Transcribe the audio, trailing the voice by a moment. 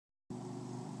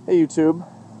Hey YouTube,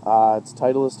 it's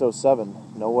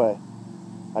Titleist07, no way.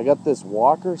 I got this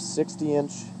Walker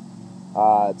 60-inch,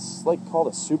 it's like called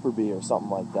a Super Bee or something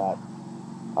like that.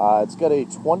 It's got a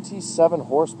 27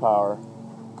 horsepower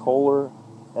Kohler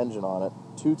engine on it,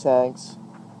 2 tanks.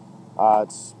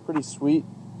 It's pretty sweet.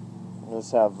 I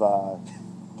just have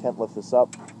Kent lift this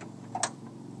up.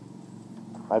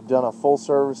 I've done a full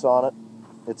service on it.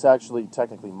 It's actually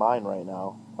technically mine right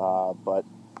now, but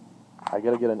I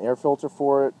got to get an air filter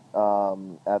for it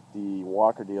at the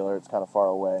Walker dealer. It's kind of far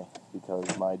away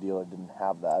because my dealer didn't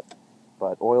have that.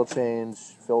 But oil change,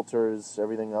 filters,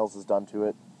 everything else is done to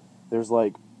it. There's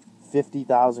like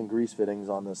 50,000 grease fittings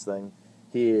on this thing.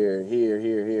 Here,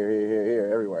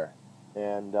 everywhere.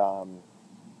 And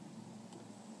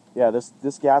yeah,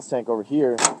 this gas tank over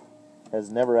here has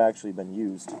never actually been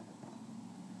used.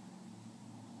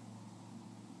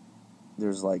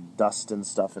 There's like dust and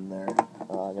stuff in there.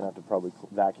 I'm gonna have to probably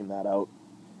vacuum that out.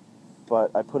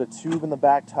 But I put a tube in the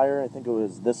back tire. I think it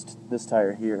was this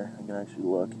tire here. I can actually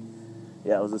look.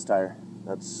 Yeah, it was this tire.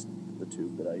 That's the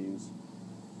tube that I use.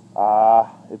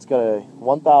 It's got a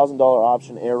 $1,000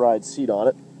 option air ride seat on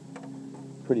it.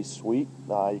 Pretty sweet.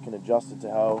 You can adjust it to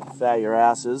how fat your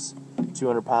ass is.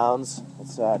 200 pounds.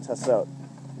 Let's test it out.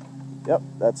 Yep,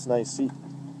 that's a nice seat.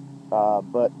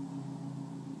 But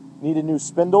needed new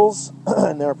spindles,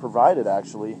 and they're provided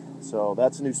actually. So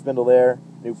that's a new spindle there,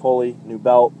 new pulley, new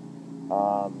belt.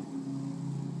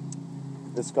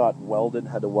 This got welded,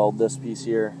 had to weld this piece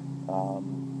here.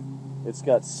 It's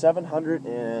got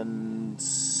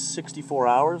 764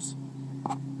 hours.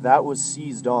 That was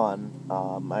seized on.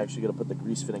 I actually got to put the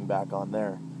grease fitting back on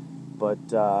there.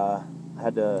 But I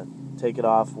had to take it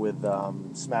off with,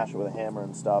 smash it with a hammer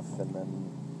and stuff, and then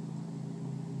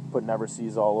put never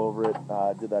seize all over it.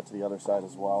 Did that to the other side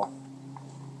as well.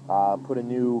 Put a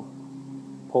new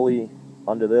pulley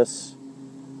under this.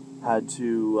 Had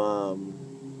to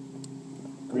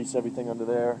grease everything under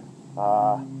there.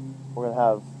 We're gonna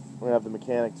have the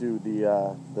mechanic do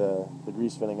the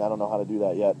grease fitting. I don't know how to do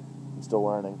that yet. I'm still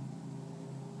learning.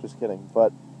 Just kidding.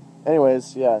 But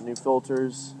anyways, yeah, new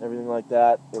filters, everything like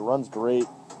that. It runs great.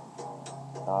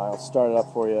 I'll start it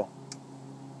up for you.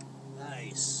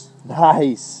 Nice.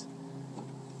 Nice.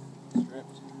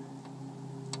 Stripped.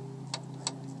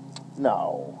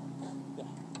 No. Yeah.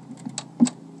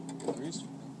 Grease.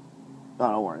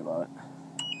 No, don't worry about it.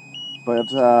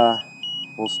 But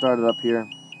we'll start it up here.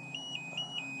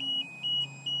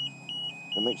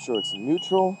 And make sure it's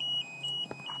neutral.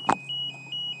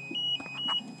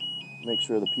 Make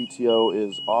sure the PTO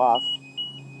is off.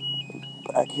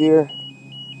 Back here.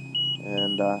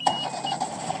 And it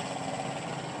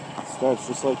starts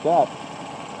just like that.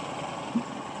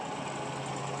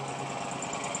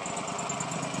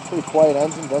 Pretty quiet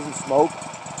engine, doesn't smoke.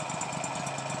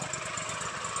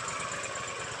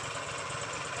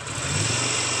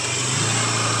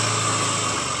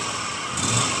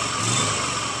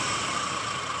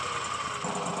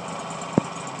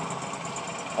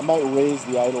 I might raise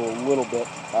the idle a little bit,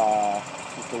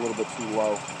 just a little bit too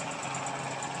low.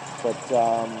 But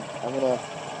I'm gonna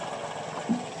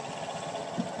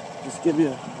just give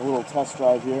you a little test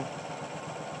drive here.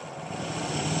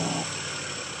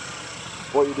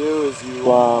 What you do is you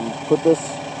put this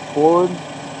forward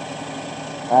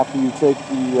after you take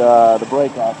the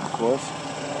brake off, of course.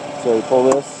 So you pull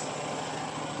this,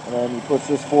 and then you push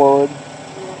this forward,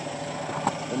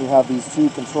 and you have these 2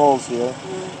 controls here.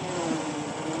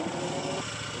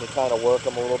 And you kind of work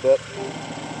them a little bit.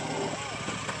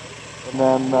 And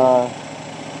then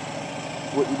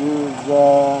what you do is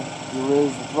you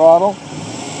raise the throttle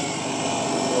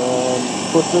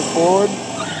and push this forward.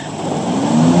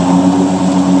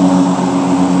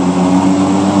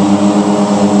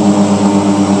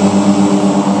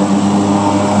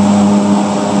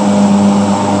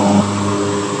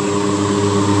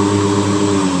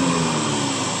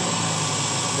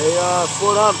 They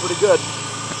slow down pretty good.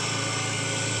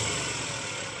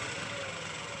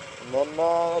 And then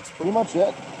that's pretty much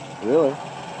it, really.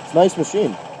 It's a nice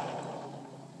machine.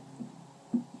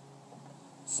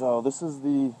 So this is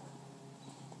the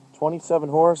 27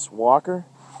 horse Walker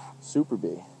Super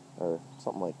Bee, or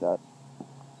something like that.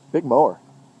 Big mower.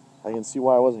 I can see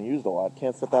why it wasn't used a lot.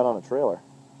 Can't fit that on a trailer.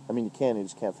 I mean, you can, you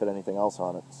just can't fit anything else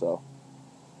on it. So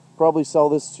probably sell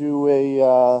this to a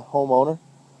homeowner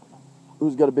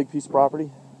who's got a big piece of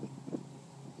property,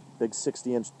 big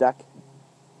 60-inch deck.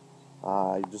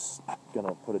 I'm just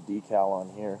gonna put a decal on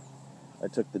here. I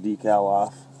took the decal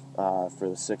off for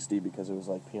the 60 because it was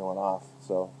like peeling off.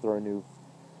 So throw a new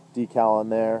decal on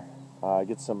there.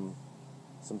 Get some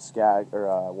Skag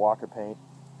or Walker paint,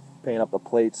 paint up the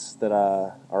plates that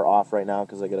are off right now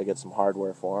because I got to get some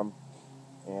hardware for them,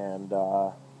 and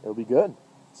it'll be good.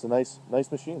 It's a nice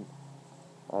machine.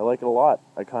 I like it a lot.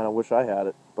 I kind of wish I had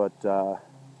it, but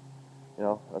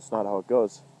that's not how it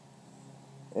goes.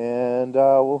 And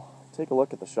we'll take a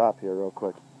look at the shop here real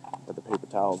quick. Got the paper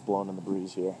towels blowing in the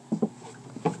breeze here,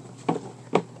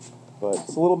 but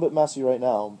it's a little bit messy right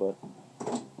now. But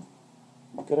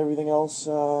got everything else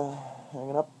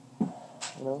hanging up.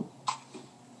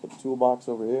 Put the toolbox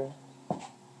over here.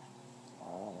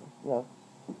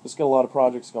 Just got a lot of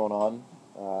projects going on.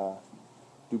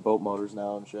 Do boat motors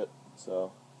now and shit.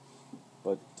 So,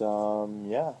 but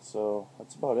yeah. So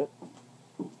that's about it.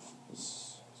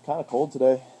 It's kind of cold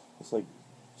today. It's like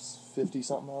 50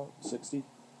 something out, 60.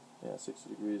 Yeah, 60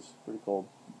 degrees. Pretty cold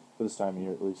for this time of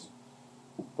year, at least.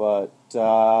 But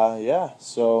yeah.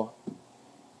 So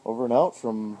over and out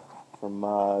from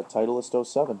Titleist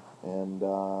 07, and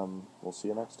we'll see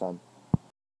you next time.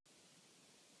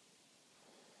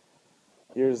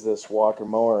 Here's this Walker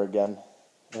mower again,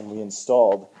 and we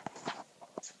installed,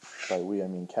 by we I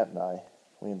mean Kent and I,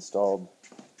 we installed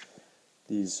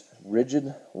these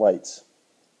rigid lights.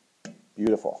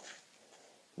 Beautiful.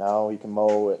 Now we can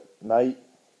mow at night,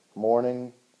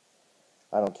 morning,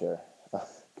 I don't care.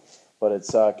 But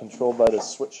it's controlled by this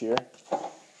switch here.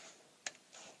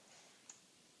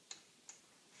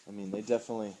 I mean, they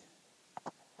definitely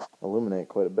illuminate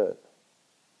quite a bit.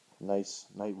 Nice,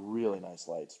 really nice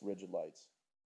lights, rigid lights.